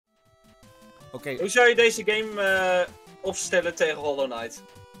Oké. Hoe zou je deze game opstellen tegen Hollow Knight?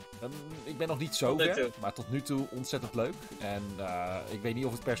 Ik ben nog niet zo ver, maar tot nu toe ontzettend leuk. En ik weet niet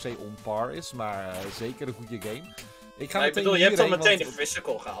of het per se on par is, maar zeker een goede game. Ik bedoel, je hebt al meteen de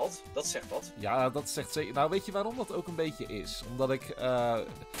physical gehaald. Dat zegt wat. Ja, dat zegt zeker. Nou, weet je waarom dat ook een beetje is? Omdat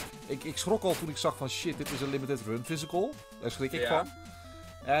ik schrok al toen ik zag van shit, dit is een limited run physical. Daar schrik ik van.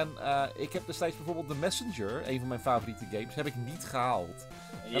 En ik heb destijds bijvoorbeeld The Messenger, een van mijn favoriete games, heb ik niet gehaald.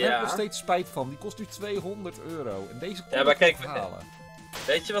 Daar heb ik nog steeds spijt van. Die kost nu €200. En deze kon ik niet halen.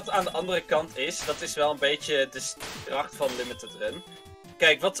 Weet je wat aan de andere kant is? Dat is wel een beetje de kracht van limited run.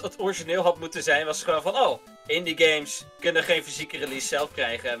 Kijk, wat het origineel had moeten zijn, was gewoon van... Oh, indie games kunnen geen fysieke release zelf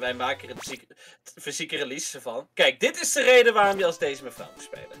krijgen. En wij maken er fysieke releases ervan. Kijk, dit is de reden waarom je als deze mevrouw moet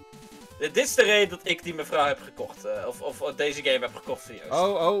spelen. Dit is de reden dat ik die mevrouw heb gekocht. Of deze game heb gekocht voor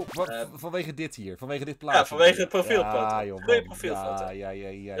Joost. Vanwege dit hier. Vanwege dit plaatje. Ja, vanwege het profielfoto. Ja, joh, goeie profielfoto.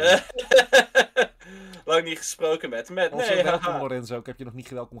 Ja. Lang niet gesproken met. Welkom Lorenzo. Ik heb je nog niet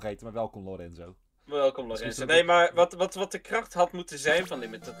welkom geheten, maar welkom Lorenzo. Welkom Lorenzo. Nee, maar wat de kracht had moeten zijn van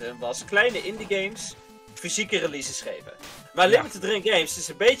Limited Run was kleine indie games fysieke releases geven. Maar Limited Run games is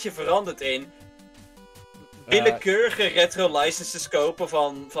een beetje veranderd in willekeurige retro licenses kopen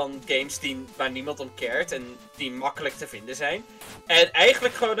van games waar niemand om cared en die makkelijk te vinden zijn. En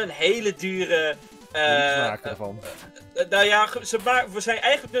eigenlijk gewoon een hele dure... nou ja, we zijn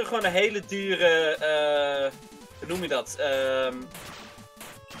eigenlijk nu gewoon een hele dure... hoe noem je dat?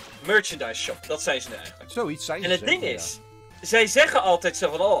 Merchandise shop. Dat zijn ze nu eigenlijk. Zoiets zijn ze. En het ding is... Zij zeggen altijd zo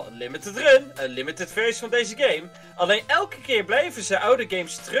van, oh, een limited run, een limited versie van deze game. Alleen elke keer blijven ze oude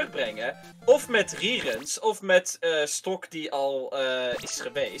games terugbrengen. Of met reruns, of met stock die al is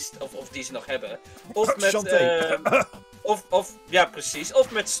geweest. Of die ze nog hebben. Of met... ja, precies.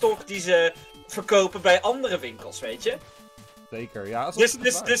 Of met stock die ze verkopen bij andere winkels, weet je. Zeker, ja.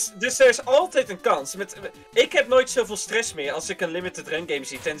 Dus er is altijd een kans. Ik heb nooit zoveel stress meer als ik een limited run game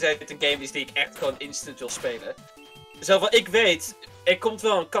zie. Tenzij het een game is die ik echt gewoon instant wil spelen. Zo van, ik weet, er komt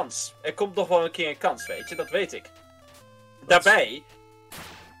wel een kans. Er komt nog wel een keer een kans, weet je. Dat weet ik. Daarbij...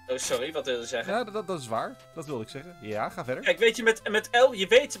 Oh, sorry, wat wilde je zeggen? Ja, dat is waar. Dat wilde ik zeggen. Ja, ga verder. Kijk, weet je,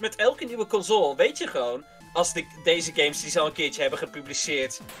 met elke nieuwe console weet je gewoon... Als deze games die ze al een keertje hebben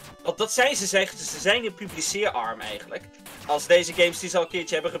gepubliceerd... Want dat zijn ze, zeggen ze zijn een publiceerarm eigenlijk. Als deze games die ze al een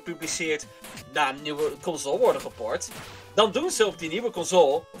keertje hebben gepubliceerd... naar een nieuwe console worden geport... Dan doen ze op die nieuwe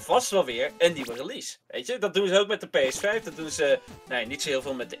console vast wel weer een nieuwe release. Weet je, dat doen ze ook met de PS5. Dat doen ze, nee, niet zo heel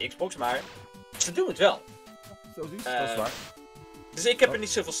veel met de Xbox, maar ze doen het wel. Zo is dat is waar. Dus ik heb er niet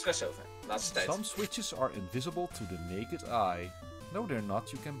zoveel stress over, de laatste tijd. Some switches are invisible to the naked eye. No, they're not.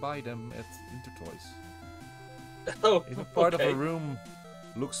 You can buy them at Intertoys. Oh, If a part of a room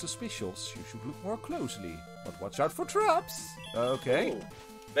looks suspicious, you should look more closely. But watch out for traps. Oké.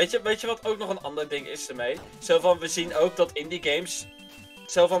 Weet je wat ook nog een ander ding is ermee? Zo van, we zien ook dat indie games...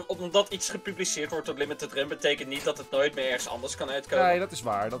 Zo van, omdat iets gepubliceerd wordt op Limited Run, betekent niet dat het nooit meer ergens anders kan uitkomen. Nee, dat is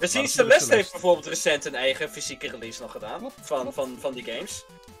waar. We zien Celeste heeft bijvoorbeeld recent een eigen fysieke release nog gedaan. Van die games.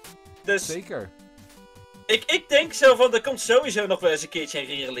 Dus... Zeker. Ik denk zo van, er komt sowieso nog wel eens een keertje een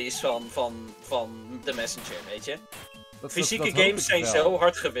re-release van The Messenger, weet je. Fysieke games zijn zo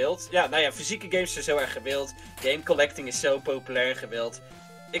hard gewild. Ja, nou ja, fysieke games zijn zo erg gewild. Game collecting is zo populair en gewild.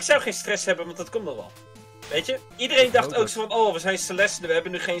 Ik zou geen stress hebben, want dat komt nog wel. Weet je? Iedereen dacht ook zo van, oh, we zijn Celeste, we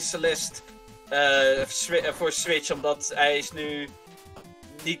hebben nu geen Celeste voor Switch, omdat hij is nu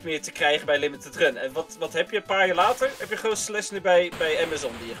niet meer te krijgen bij Limited Run. En wat heb je een paar jaar later? Heb je gewoon Celeste nu bij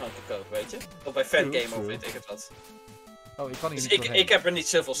Amazon die je gewoon kan kopen, weet je? Of bij Fangame of weet ik het wat. Oh, ik kan hier dus niet ik heb er niet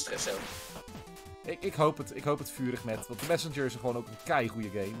zoveel stress over. Ik hoop het vurig met, want The Messenger is gewoon ook een keigoede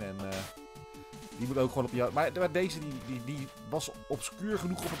game en die moet ook gewoon op jou. Maar deze die was obscuur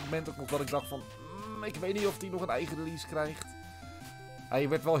genoeg op het moment dat ik dacht van, ik weet niet of die nog een eigen release krijgt. Hij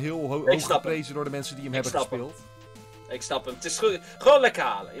werd wel heel hoog geprezen door de mensen die hem hebben gespeeld. Ik snap hem. Het is goed. Gewoon lekker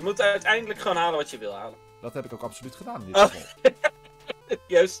halen. Je moet uiteindelijk gewoon halen wat je wil halen. Dat heb ik ook absoluut gedaan in dit geval.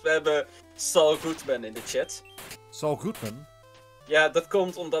 Juist, we hebben Saul Goodman in de chat. Saul Goodman? Ja, dat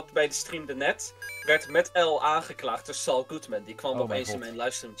komt omdat bij de stream de net werd met L aangeklaagd door Saul Goodman. Die kwam opeens in mijn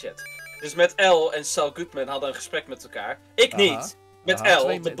livestream chat. Dus met L en Saul Goodman hadden een gesprek met elkaar. Ik niet. Met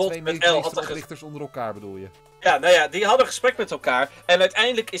L, de bot met L had richters onder elkaar bedoel je? Ja, nou ja, die hadden een gesprek met elkaar. En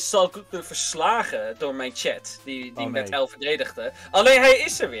uiteindelijk is Saul Goodman verslagen door mijn chat. Die met L verdedigde. Alleen hij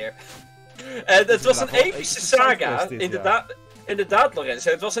is er weer. En het was een epische saga. Inderdaad. inderdaad, Lorenzo,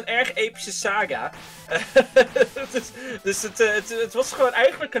 het was een erg epische saga. dus het was gewoon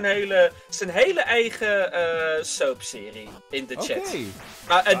eigenlijk zijn hele eigen soapserie in de chat.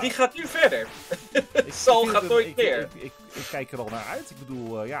 En die gaat nu verder. Sal gaat nooit meer. Ik kijk er al naar uit. Ik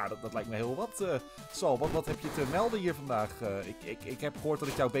bedoel, ja, dat lijkt me heel wat. Sal, wat heb je te melden hier vandaag? Ik heb gehoord dat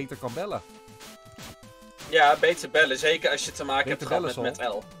ik jou beter kan bellen. Ja, beter bellen. Zeker als je te maken hebt gehad met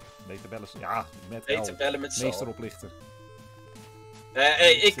L. Beter bellen, ja, met beter L. Bellen met Sal. Meesteroplichter.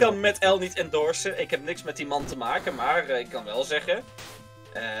 Ik kan met L niet endorsen. Ik heb niks met die man te maken, maar ik kan wel zeggen...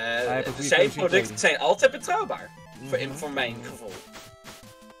 zijn producten zijn altijd betrouwbaar. Voor mijn gevoel.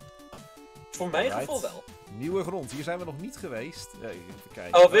 Voor mijn gevoel wel. Nieuwe grond, hier zijn we nog niet geweest. Even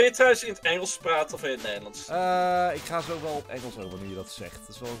kijken. Oh, wil je trouwens in het Engels praten of in het Nederlands? Ik ga zo wel op Engels over nu je dat zegt.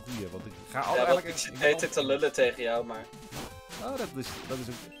 Dat is wel een goeie, want ik ga eigenlijk... ik zit altijd te lullen tegen jou, maar... Oh, dat is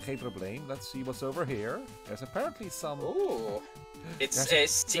ook geen probleem. Let's see what's over here. There's apparently some... Ooh. It's a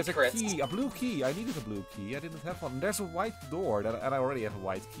secret. There's a key, a blue key. I needed a blue key. I didn't have one. There's a white door, and I already have a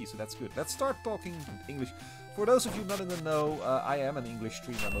white key, so that's good. Let's start talking English. For those of you not in the know, I am an English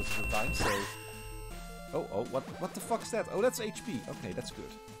streamer most of the time, so... Oh, what the fuck is that? Oh, that's HP. Okay, that's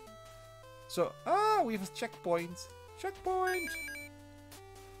good. So, we have a checkpoint. Checkpoint!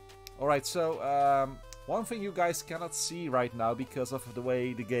 Alright, so, one thing you guys cannot see right now because of the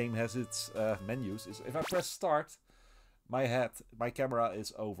way the game has its menus is if I press start, my camera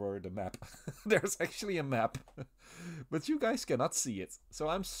is over the map. There's actually a map. But you guys cannot see it. So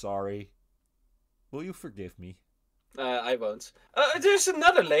I'm sorry. Will you forgive me? I won't. There's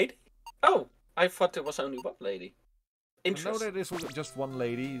another lady. Oh, I thought there was only one lady. Interesting. No, there is just one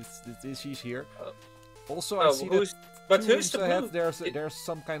lady. She's here. Also, I see who's, that but who's the blue? There's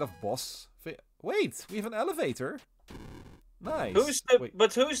some kind of boss. Wait, we have an elevator. Nice.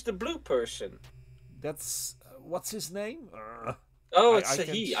 Who's the blue person? That's what's his name? It's a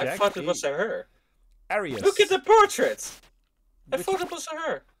he. I thought it was a her. Arius. Look at the portrait. I thought it was a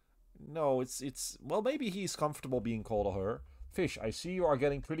her. No, it's well, maybe he's comfortable being called a her. Fish, I see you are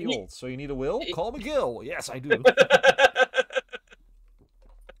getting pretty old, so you need a will? Call McGill. Yes, I do.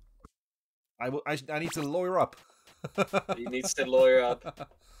 I need to lawyer up. He needs to lawyer up.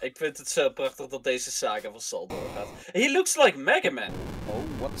 Ik vind het zo prachtig dat deze saga van Sal doorgaat. He looks like Mega Man.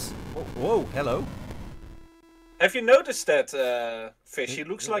 Whoa, hello. Have you noticed that, Fish? He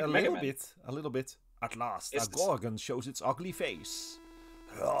looks like Mega Man. A little bit. At last, a Gorgon shows its ugly face.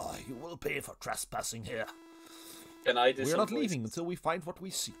 Oh, you will pay for trespassing here. Can I do We're not leaving until we find what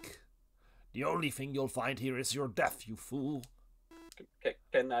we seek. The only thing you'll find here is your death, you fool.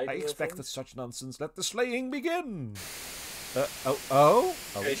 Can I expected such nonsense. Let the slaying begin! Oh?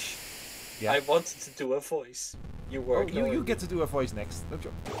 Fish, yeah. I wanted to do a voice. You were you get to do a voice next, don't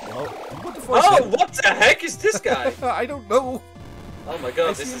you? What the heck is this guy? I don't know! Oh my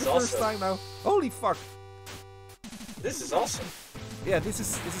god, this is awesome. First time now. Holy fuck! This is awesome. Yeah, this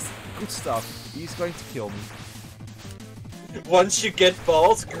is good stuff. He's going to kill me. Once you get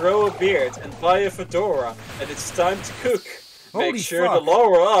bald, grow a beard and buy a fedora, and it's time to cook. Holy Make sure fuck. to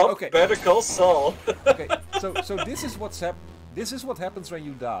lower up. Okay. Better call Sal. Okay, so this is this is what happens when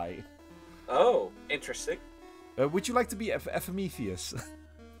you die. Oh, interesting. Would you like to be Epimetheus?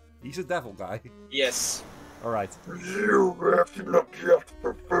 He's a devil guy. Yes. All right. You have not yet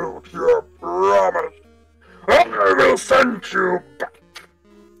fulfilled your promise. I will send you back.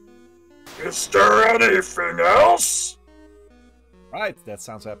 Is there anything else? Right, that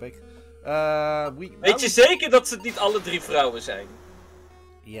sounds epic. Weet je zeker dat ze niet alle 3 vrouwen zijn?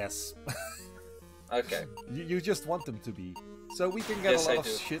 Yes. Okay. You just want them to be. So we can get a lot of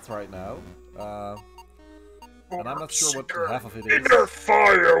shit right now. And I'm not sure what half of it is. Inner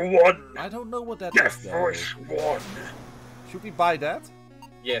Fire 1! I don't know what that is though. Voice 1! Should we buy that?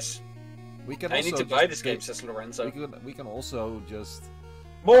 Yes. We can I need to buy this game, says Lorenzo. We can also just...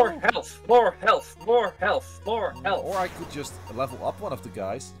 More health, more health, more health, more health. Or I could just level up one of the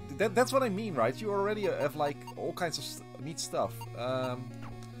guys. That's what I mean, right? You already have like all kinds of neat stuff.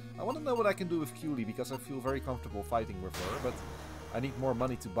 I want to know what I can do with Culie because I feel very comfortable fighting with her, but I need more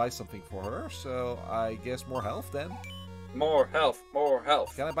money to buy something for her, so I guess more health then? More health, more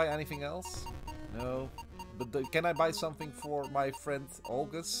health. Can I buy anything else? No. But can I buy something for my friend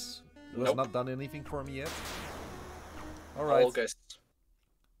Olgus? Who has not done anything for me yet? Alright. Olgus.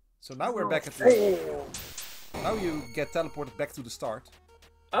 So now we're back at the... Now you get teleported back to the start.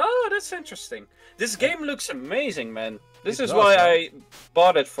 Oh, that's interesting. This game looks amazing, man. This is why I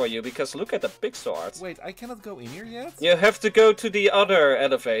bought it for you, because look at the pixel art. Wait, I cannot go in here yet? You have to go to the other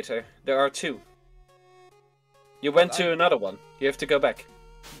elevator. There are 2. You went to another one. You have to go back.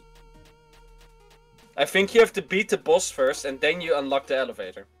 I think you have to beat the boss first, and then you unlock the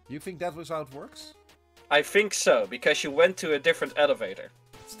elevator. You think that was how it works? I think so, because you went to a different elevator.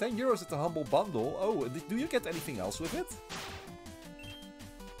 It's 10 euros at the Humble Bundle. Oh, do you get anything else with it?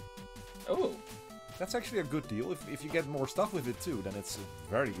 Oh. That's actually a good deal. If you get more stuff with it too, then it's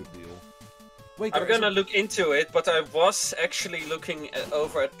a very good deal. Wait, I'm gonna look into it, but I was actually looking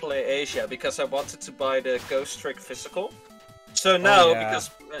over at Play Asia because I wanted to buy the Ghost Trick Physical. So now,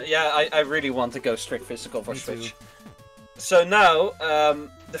 because I really want the Ghost Trick Physical for Switch. Too. So now,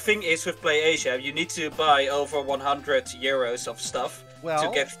 the thing is with Play Asia, you need to buy over 100 euros of stuff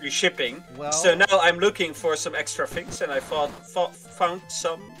to get free shipping. Well, so now I'm looking for some extra things, and I found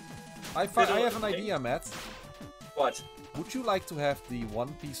some. I have an idea, Matt. What? Would you like to have the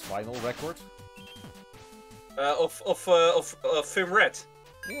One Piece final record? Of Film Red?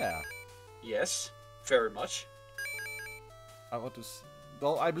 Yeah. Yes, very much. I want to.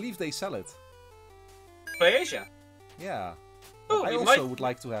 Well, I believe they sell it. Play Asia. Yeah. Oh, I also would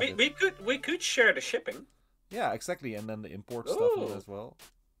like to have it. We could share the shipping. Yeah, exactly, and then the import stuff in as well.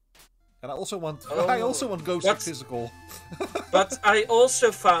 And I also want Ghost Trick Physical. But I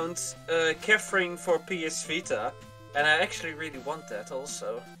also found Kefring for PS Vita, and I actually really want that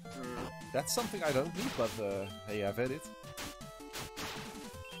also. That's something I don't need, but hey, I've had it.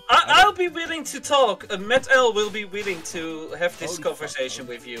 I'll be willing to talk. Matt L will be willing to have this conversation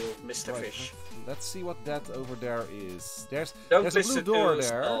with you, Mr. Fish. Let's see what that over there is. There's a blue door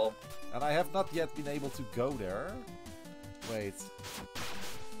there, and I have not yet been able to go there. Wait.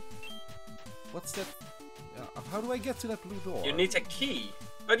 What's that? How do I get to that blue door? You need a key.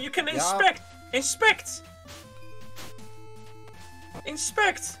 But you can inspect! Inspect!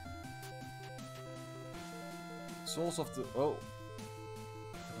 Inspect! Souls of the... Oh.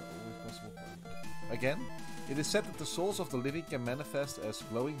 Again? It is said that the souls of the living can manifest as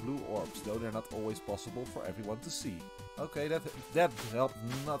glowing blue orbs, though they're not always possible for everyone to see. Okay, that helped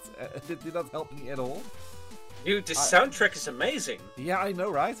not... It did not help me at all. Dude, the soundtrack is amazing. Yeah, I know,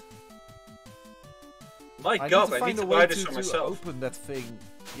 right? My god, I need to buy this for myself. Open that thing.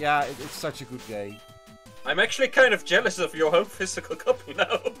 Yeah, it's such a good game. I'm actually kind of jealous of your home physical copy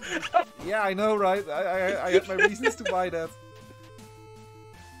now. Yeah, I know, right? I had my reasons to buy that.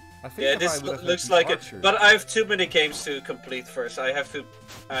 I think this looks like it. But I have too many games to complete first. I have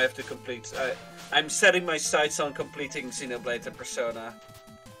to complete. I'm setting my sights on completing Xenoblade and Persona.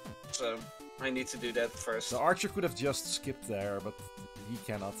 So I need to do that first. The Archer could have just skipped there, but he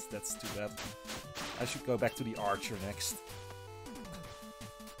cannot. That's too bad. I should go back to the Archer next.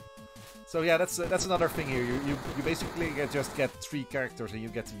 So yeah, that's another thing here. You basically just get 3 characters and you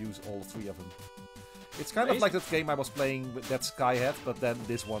get to use all 3 of them. It's kind of like that game I was playing with that Skyhead, but then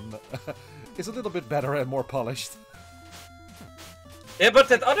this one is a little bit better and more polished. Yeah, but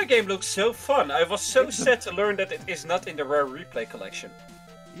that other game looks so fun. I was so sad to learn that it is not in the Rare Replay collection.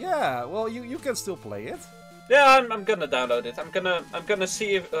 Yeah, well, you can still play it. Yeah, I'm gonna download it. I'm gonna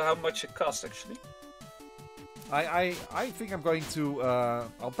see how much it costs actually. I think I'm going to.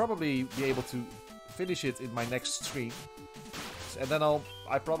 I'll probably be able to finish it in my next stream, and then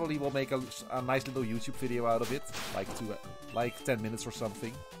I probably will make a nice little YouTube video out of it, like 10 minutes or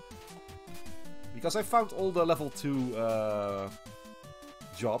something. Because I found all the level 2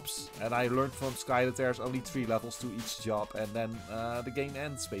 jobs, and I learned from Sky that there's only 3 levels to each job, and then the game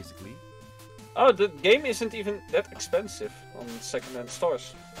ends basically. Oh, the game isn't even that expensive on second-hand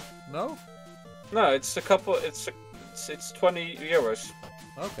stores. No. No, it's a couple. It's 20 euros.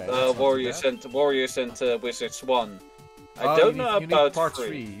 Okay. Warriors and Wizards 1. I don't know about part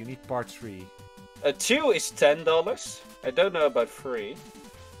 3. You need part 3. 2 is $10. I don't know about 3.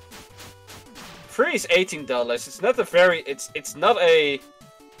 3 is $18. It's not a very. It's not a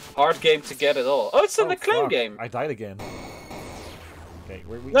hard game to get at all. Oh, it's an Acclaim game. I died again. Okay.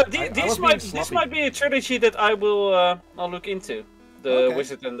 This might be a trilogy that I will. I'll look into. The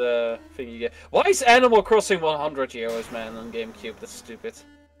Wizard and the thingy. Yeah. Why is Animal Crossing 100 euros, man, on GameCube? That's stupid.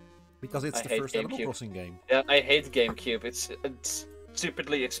 Because it's the first Animal Crossing game. Yeah, I hate GameCube. It's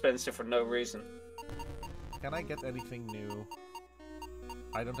stupidly expensive for no reason. Can I get anything new?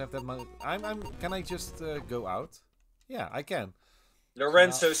 I don't have that money. Can I just go out? Yeah, I can.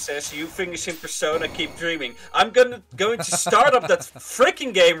 Lorenzo says, "You finishing Persona, keep dreaming." I'm going to start up that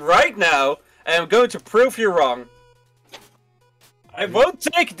freaking game right now, and I'm going to prove you wrong. I won't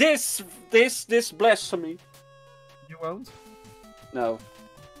take this blasphemy. You won't? No.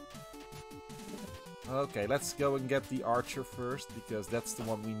 Okay, let's go and get the Archer first, because that's the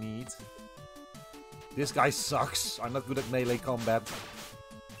one we need. This guy sucks. I'm not good at melee combat.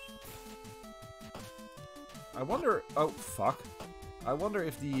 I wonder... Oh, fuck. I wonder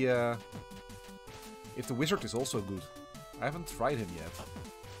if the... if the wizard is also good. I haven't tried him yet.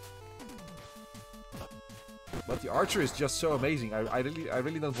 But the archer is just so amazing. I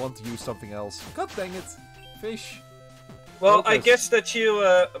really don't want to use something else. God dang it, fish. Well, Focus. I guess that you.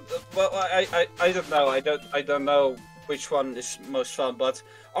 Well, I don't know. I don't know which one is most fun, but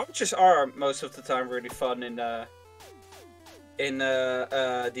archers are most of the time really fun in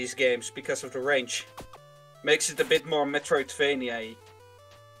these games because of the range. Makes it a bit more Metroidvania-y.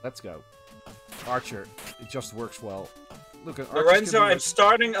 Let's go. Archer, it just works well. Look at Lorenzo, I'm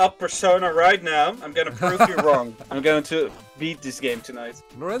starting up Persona right now. I'm gonna prove you wrong. I'm going to beat this game tonight.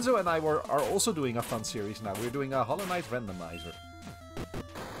 Lorenzo and I are also doing a fun series now. We're doing a Hollow Knight randomizer.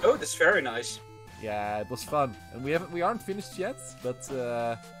 Oh, that's very nice. Yeah, it was fun, and we aren't finished yet, but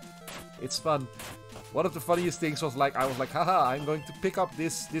it's fun. One of the funniest things was like I was like, haha, I'm going to pick up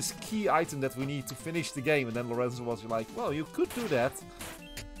this key item that we need to finish the game, and then Lorenzo was like, well, you could do that,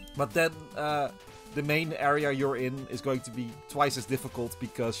 but then the main area you're in is going to be twice as difficult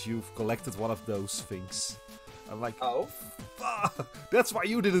because you've collected one of those things. I'm like, oh, that's why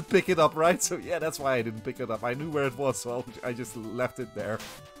you didn't pick it up, right? So yeah, that's why I didn't pick it up. I knew where it was, so I just left it there.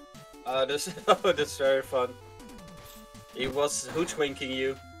 That's very fun. He was hoodwinking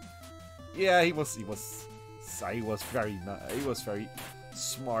you. Yeah, he was very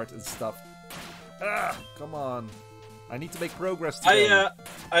smart and stuff. Ah, come on. I need to make progress today.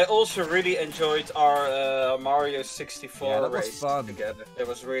 I also really enjoyed our Mario 64 that was race fun. together. It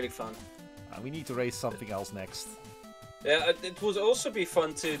was really fun. We need to race something else next. Yeah, it would also be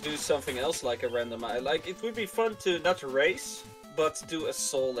fun to do something else like a randomizer. Like, it would be fun to not race, but do a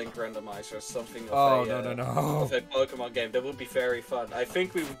Soul Link randomizer, something of of a Pokemon game. That would be very fun. I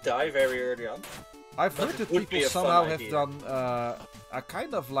think we would die very early on. I've heard that people somehow have done a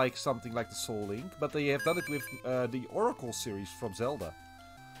kind of like something like the Soul Link, but they have done it with the Oracle series from Zelda.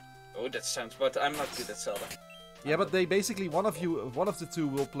 Oh, that sounds... But I'm not good at Zelda. Yeah, but they basically, one of the two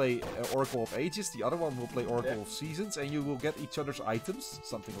will play Oracle of Ages, the other one will play Oracle of Seasons, and you will get each other's items,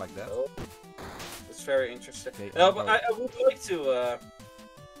 something like that. Oh, that's very interesting. Okay, no, but I would like to...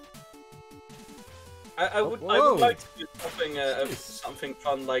 I would like to do something something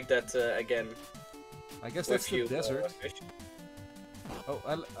fun like that again. I guess that's the desert.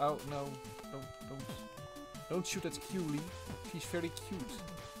 Oh no! Don't shoot at Culie. She's very cute.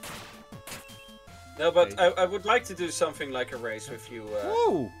 No, but okay. I would like to do something like a race with you.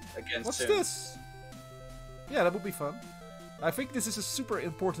 Whoa! Again What's soon. this? Yeah, that would be fun. I think this is a super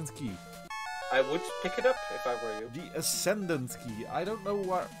important key. I would pick it up if I were you. The Ascendant key. I don't know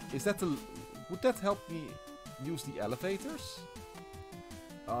what is that. Would that help me use the elevators?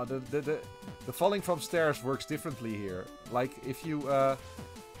 The falling from stairs works differently here. Like if you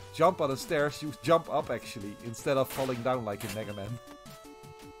jump on the stairs, you jump up actually instead of falling down like in Mega Man.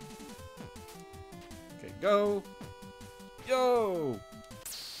 Okay, go! Yo!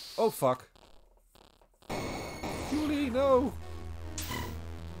 Oh fuck! Julie, no!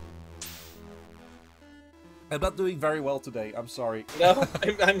 I'm not doing very well today. I'm sorry. No,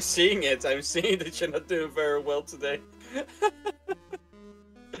 I'm seeing it. I'm seeing that you're not doing very well today.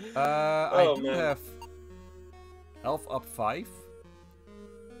 I do have health up 5.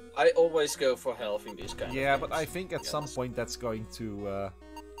 I always go for health in these kind of games, but I think at some point that's going to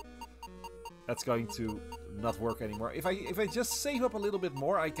not work anymore. If I just save up a little bit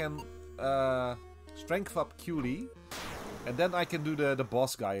more, I can strength up Culie, and then I can do the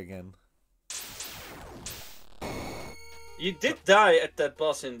boss guy again. You did die at that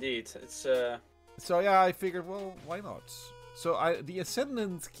boss indeed. It's So yeah, I figured, well, why not? So the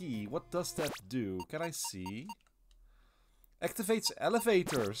Ascendant key, what does that do? Can I see? Activates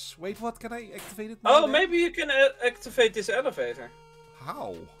elevators. Wait, what? Can I activate it now? Oh, maybe you can activate this elevator.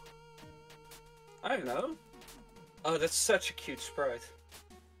 How? I don't know. Oh, that's such a cute sprite.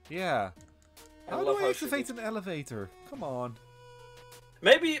 Yeah. How do I activate an elevator? Come on.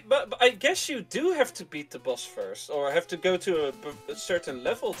 Maybe, but I guess you do have to beat the boss first, or have to go to a certain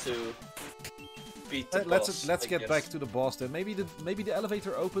level to beat the boss. Let's get back to the boss then. Maybe the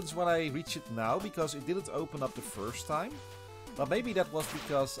elevator opens when I reach it now, because it didn't open up the first time. But maybe that was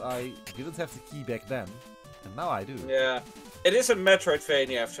because I didn't have the key back then, and now I do. Yeah, it is a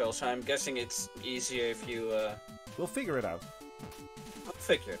Metroidvania after all, so I'm guessing it's easier if you. We'll figure it out. I'll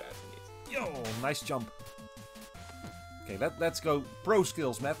figure it out indeed. Yo, nice jump. Okay, let's go. Pro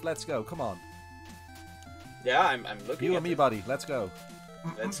skills, Matt. Let's go. Come on. Yeah, I'm looking. You and me, buddy. Let's go.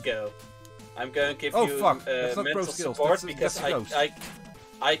 Let's go. I'm going to give you mental support because I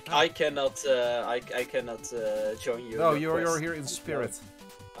cannot join you. No, you're here in spirit.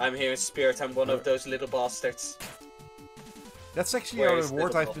 I'm here in spirit. I'm one of those little bastards. That's actually a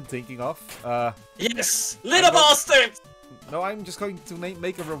reward I've been thinking of. Yes! Little bastard! No, I'm just going to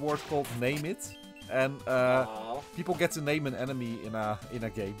make a reward called Name It. And people get to name an enemy in a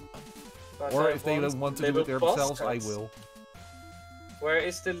game. But or if they don't want to do it themselves, I will. Where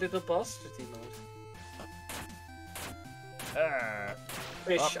is the little bastard emote?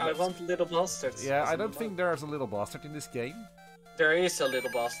 Fish, I want little bastards. Yeah, I don't think there's a little bastard in this game. There is a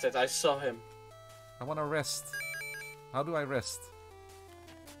little bastard, I saw him. I wanna rest. How do I rest?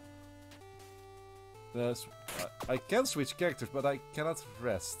 I can switch characters, but I cannot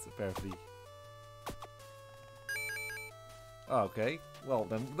rest, apparently. Oh, okay. Well,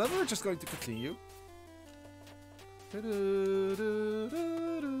 then we're just going to continue.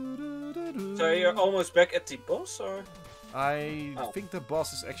 So you're almost back at the boss, or? I think the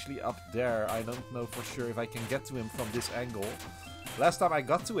boss is actually up there. I don't know for sure if I can get to him from this angle. Last time I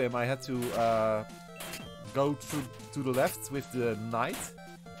got to him, I had to go to the left with the knight.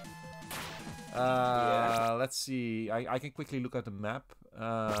 Let's see. I can quickly look at the map.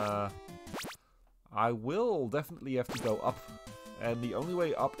 I will definitely have to go up. And the only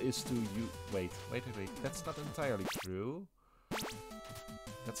way up is to Wait. That's not entirely true.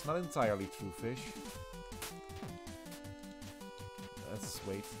 That's not entirely true, Fish. Let's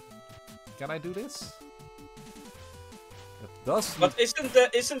wait. Can I do this? It does. But isn't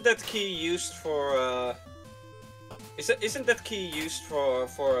that key used for? Isn't that key used for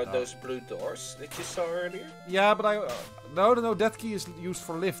those blue doors that you saw earlier? Yeah, but no. That key is used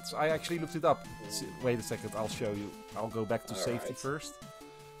for lifts. I actually looked it up. Wait a second. I'll show you. I'll go back to safety first.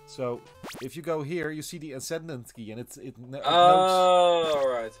 So if you go here, you see the ascendant key, and it knows. Oh,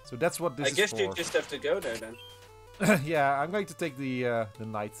 right. So that's what this is for. I guess you just have to go there then. Yeah, I'm going to take the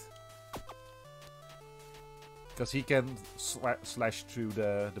knight. Because he can slash through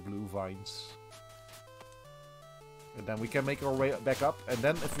the blue vines. And then we can make our way back up. And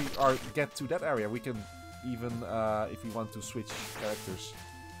then if we get to that area, we can even, if we want to switch characters.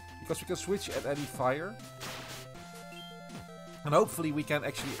 Because we can switch at any fire. And hopefully we can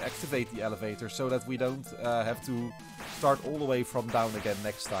actually activate the elevator so that we don't have to start all the way from down again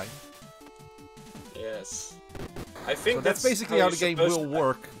next time. Yes. I think so that's basically how the game will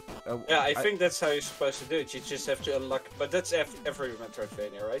work. Yeah, I think that's how you're supposed to do it. You just have to unlock... But that's every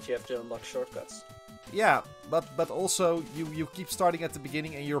Metroidvania, right? You have to unlock shortcuts. Yeah, but also you keep starting at the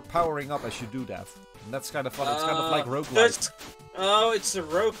beginning and you're powering up as you do that. And that's kind of fun. It's kind of like roguelite. Oh, it's a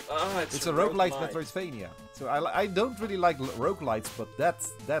rogue... it's a roguelite Metroidvania. So I don't really like roguelites, but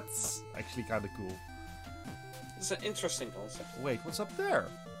that's actually kind of cool. It's an interesting concept. Wait, what's up there?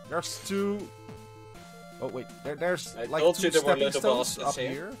 There's two... Oh wait, there's like two there stepping stones up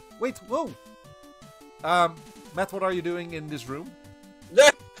here. Wait, whoa! Matt, what are you doing in this room?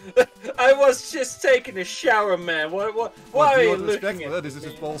 I was just taking a shower, man. Why are you looking at me? This is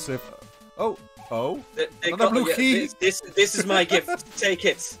impulsive. Oh. Another blue key. This is my gift. Take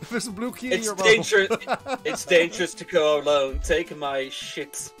it. There's a blue key in your mouth. It's dangerous to go alone. Take my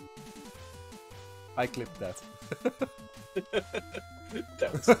shit. I clipped that.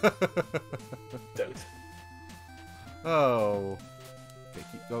 Don't. Don't. Oh. Okay,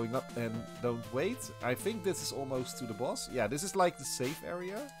 keep going up and don't wait. I think this is almost to the boss. Yeah, this is like the safe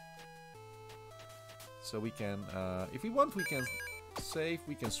area. So we can, if we want, we can save.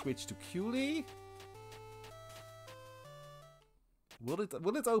 We can switch to Cooley. Will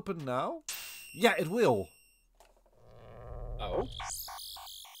it open now? Yeah, it will. Oh.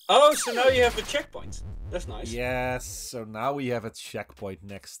 Oh, so now you have a checkpoint. That's nice. Yes, so now we have a checkpoint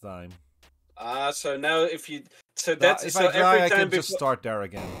next time. So now if you... So that's... If so I die, every I time can just start there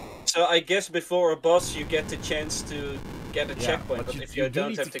again. So I guess before a boss you get the chance to get a checkpoint, but if you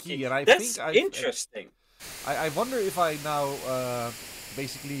don't have the key... And that's interesting. I wonder if I now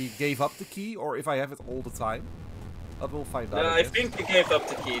basically gave up the key, or if I have it all the time. But we'll find out. No, I think you gave up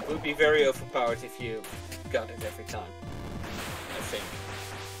the key. It would be very overpowered if you got it every time. I think.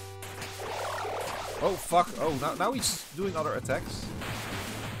 Oh fuck! Oh, now he's doing other attacks.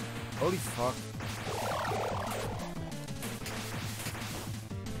 Holy fuck!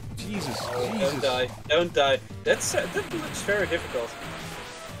 Jesus! Oh, Jesus! Don't die! Don't die! That looks very difficult.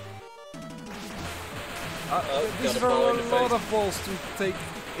 These are a lot of balls to take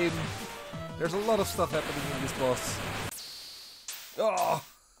in. There's a lot of stuff happening in this boss. Oh!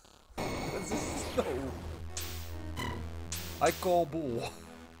 This is so... I call bull.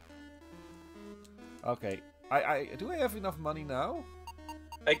 Okay. Do I have enough money now?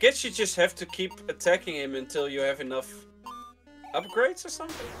 I guess you just have to keep attacking him until you have enough upgrades or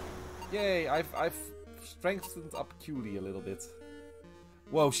something. Yay! I've strengthened up Cooley a little bit.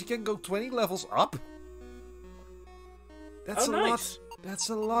 Whoa! She can go 20 levels up. That's a nice. lot. That's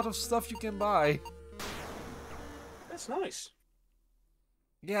a lot of stuff you can buy. That's nice.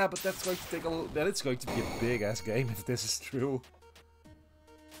 Yeah, but that's going to take a little... Then it's going to be a big-ass game if this is true.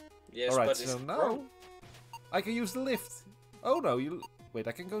 Yes, Alright, but so now... I can use the lift. Oh no, you... Wait,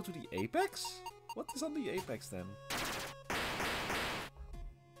 I can go to the apex? What is on the apex then?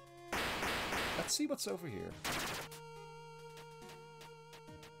 Let's see what's over here.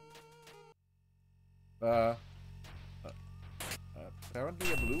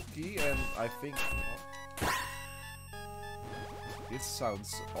 Apparently a blue key, and I think... This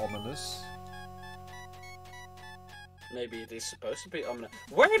sounds ominous. Maybe it is supposed to be ominous.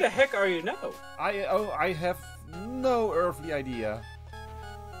 Where the heck are you now? I have no earthly idea.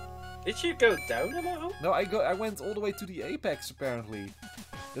 Did you go down a little? No, I went all the way to the apex apparently.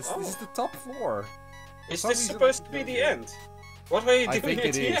 This is the top floor. Is this supposed to be the end? What are you doing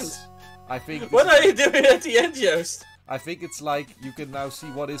at the end? I think. What are you doing at the end, Joost? I think it's like you can now see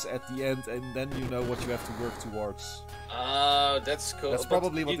what is at the end, and then you know what you have to work towards. Oh, that's cool. That's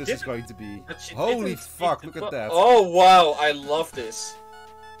probably what this is going to be. Holy fuck! Look at that. Oh wow! I love this.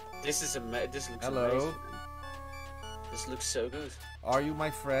 This is this looks amazing. This looks so good. Are you my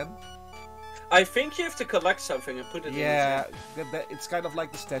friend? I think you have to collect something and put it in. Yeah, it's kind of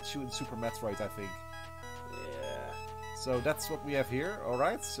like the statue in Super Metroid, I think. Yeah. So that's what we have here.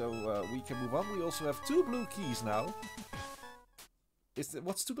 Alright, so we can move on. We also have 2 blue keys now.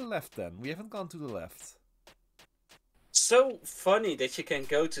 What's to the left then? We haven't gone to the left. So funny that you can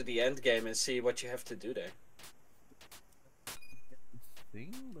go to the end game and see what you have to do there.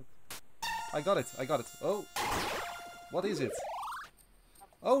 I got it. Oh, what is it?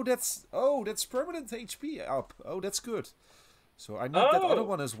 Oh, that's permanent HP up. Oh, that's good. So I need that other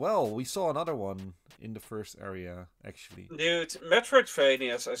one as well. We saw another one in the first area, actually. Dude,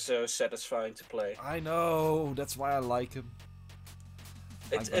 Metroidvanias are so satisfying to play. I know. That's why I like him.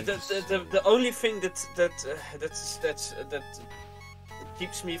 The only thing that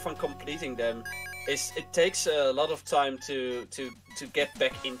keeps me from completing them is it takes a lot of time to get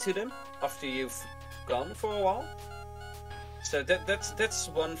back into them after you've gone for a while. So that's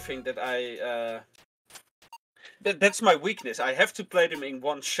one thing that that's my weakness. I have to play them in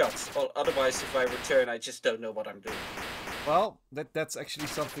one shot, or otherwise if I return I just don't know what I'm doing. Well, that's actually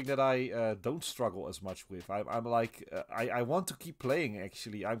something that I don't struggle as much with. I'm like, I want to keep playing,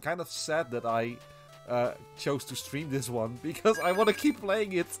 actually. I'm kind of sad that I chose to stream this one, because I want to keep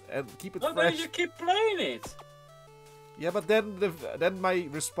playing it and keep it fresh. Why don't you keep playing it? Yeah, but then my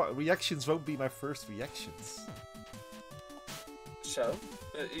reactions won't be my first reactions. So?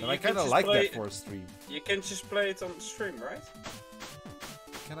 And I kind of like that for a stream. You can just play it on stream, right?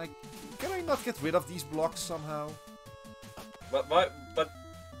 Can I not get rid of these blocks somehow? But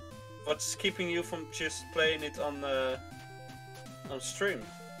what's keeping you from just playing it on stream?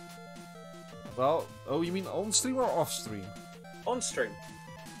 Well, oh, you mean on stream or off stream? On stream.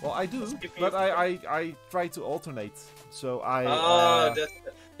 Well, I do, but I try to alternate. So I.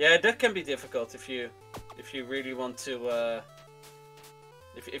 That can be difficult if you really want to.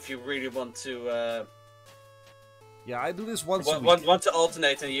 If you really want to. Yeah, I do this once a week. Want to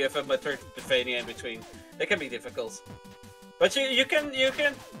alternate and you have a Metroidvania in between. That can be difficult. But you can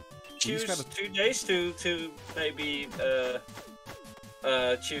choose 2 days to maybe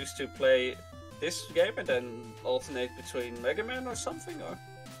choose to play this game and then alternate between Mega Man or something, or.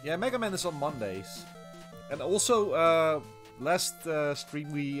 Yeah, Mega Man is on Mondays, and also last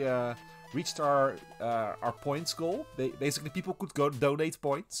stream we reached our points goal. Basically, people could go donate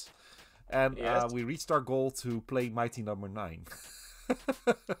points, and we reached our goal to play Mighty Number 9.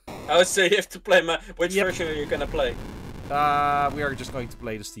 Oh, so you have to play which version are you gonna play? We are just going to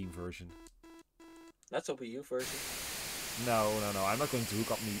play the Steam version. That's a Wii U version. No. I'm not going to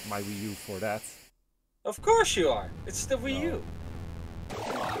hook up my Wii U for that. Of course you are. It's the Wii U.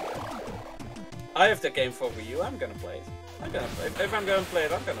 I have the game for Wii U. I'm gonna play it. If I'm gonna play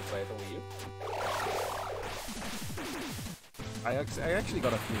it, I'm gonna play it on Wii U. I actually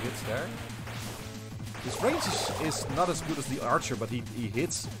got a few hits there. His range is not as good as the Archer, but he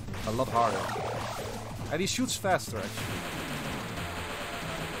hits a lot harder. And he shoots faster, actually.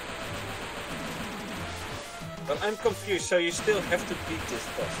 But I'm confused, so you still have to beat this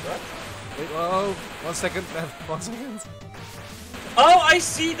boss, right? Wait, oh, 1 second, 1 second. Oh, I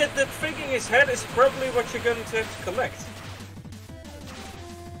see that the thing in his head is probably what you're going to have to collect.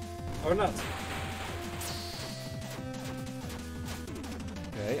 Or not?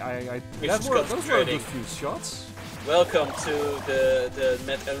 Okay, those were a good few shots. Welcome to the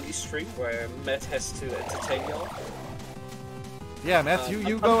Matt-only stream, where Matt has to entertain y'all. Yeah, Matt,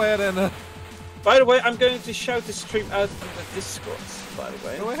 you go ahead and... By the way, I'm going to shout the stream out on the Discord. By the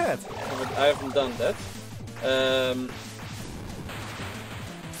way, go ahead. I haven't done that.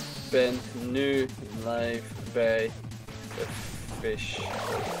 Ben nu live bij the fish.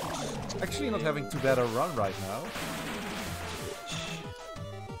 Actually, not having too bad a run right now.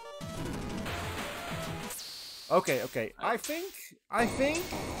 Okay. I think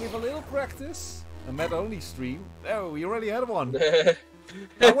with a little practice, a Met only stream. Oh, we already had one.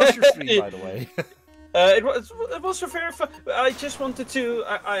 How was your stream, by the way? It was a very fun. I just wanted to.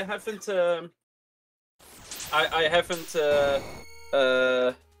 I haven't. I haven't.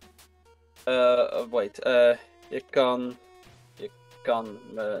 Wait. Je kan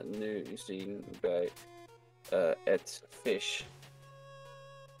me nu zien bij @fish.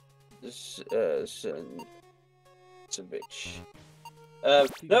 Switch.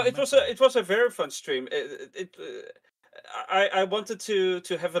 No, it was a very fun stream. I wanted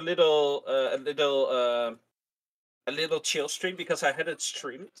to have a little chill stream because I hadn't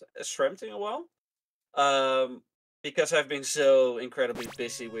streamed in a while. Because I've been so incredibly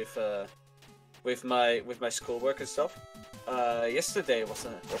busy with my schoolwork and stuff. Yesterday was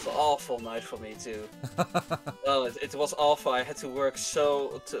an awful night for me too. Well, it was awful. I had to work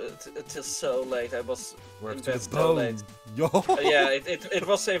till so late. I was in bed so late. Yo. Yeah, it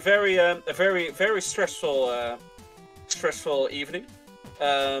was a very stressful evening.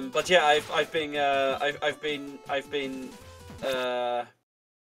 But yeah,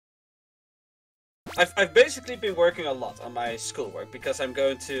 I've basically been working a lot on my schoolwork because I'm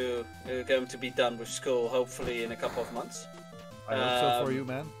going to be done with school hopefully in a couple of months. I hope so for you,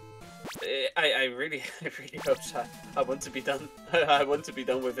 man. I really hope so. I want to be done. I want to be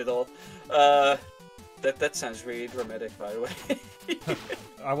done with it all. That sounds really dramatic, by the way.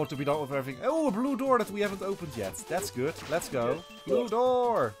 I want to be done with everything. Oh, a blue door that we haven't opened yet. That's good. Let's go. Blue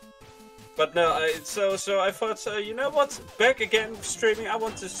door. But no, so I thought, you know what? Back again streaming. I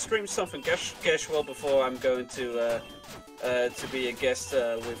want to stream something casual before I'm going to be a guest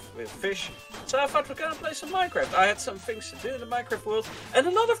with Fish. So I thought we're gonna play some Minecraft. I had some things to do in the Minecraft world, and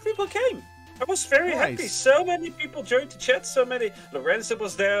a lot of people came. I was very happy. So many people joined the chat. So many. Lorenzo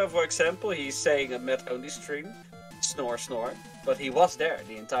was there, for example. He's saying a Met only stream. Snore, snore. But he was there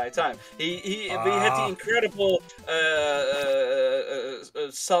the entire time. We had the incredible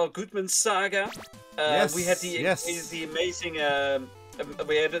Saul Goodman saga. Yes, we had the amazing.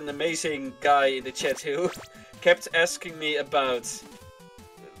 We had an amazing guy in the chat who kept asking me about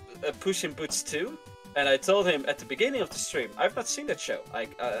Puss in Boots 2. And I told him at the beginning of the stream, I've not seen that show.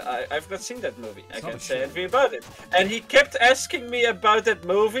 I've not seen that movie. I can't say anything about it. And he kept asking me about that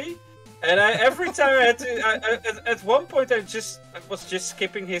movie. And every time I had to, at one point I was just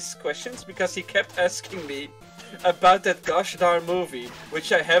skipping his questions because he kept asking me about that gosh darn movie,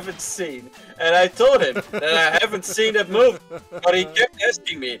 which I haven't seen. And I told him that I haven't seen that movie. But he kept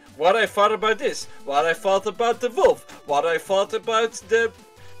asking me what I thought about this, what I thought about the wolf, what I thought about the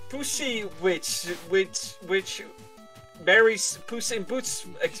Pussy which marries Puss in Boots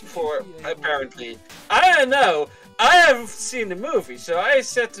for apparently. I don't know. I haven't seen the movie, so I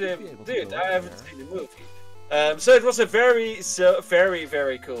said to him, dude, I haven't seen the movie. So it was a very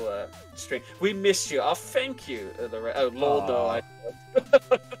cool stream. We missed you. Oh, thank you, Lorenzo. Oh, lol, no,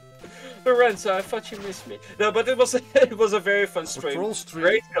 Lorenzo, I thought you missed me. No, but it was a very fun stream.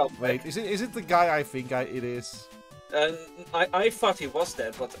 Great comeback. Wait, is it the guy I think it is? I thought he was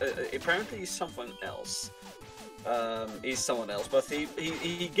dead, but apparently he's someone else. He's someone else, but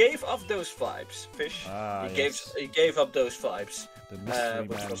he gave off those vibes, Fish. He gave up those vibes, The mystery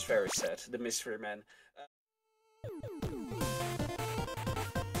which man. was very sad. The mystery man.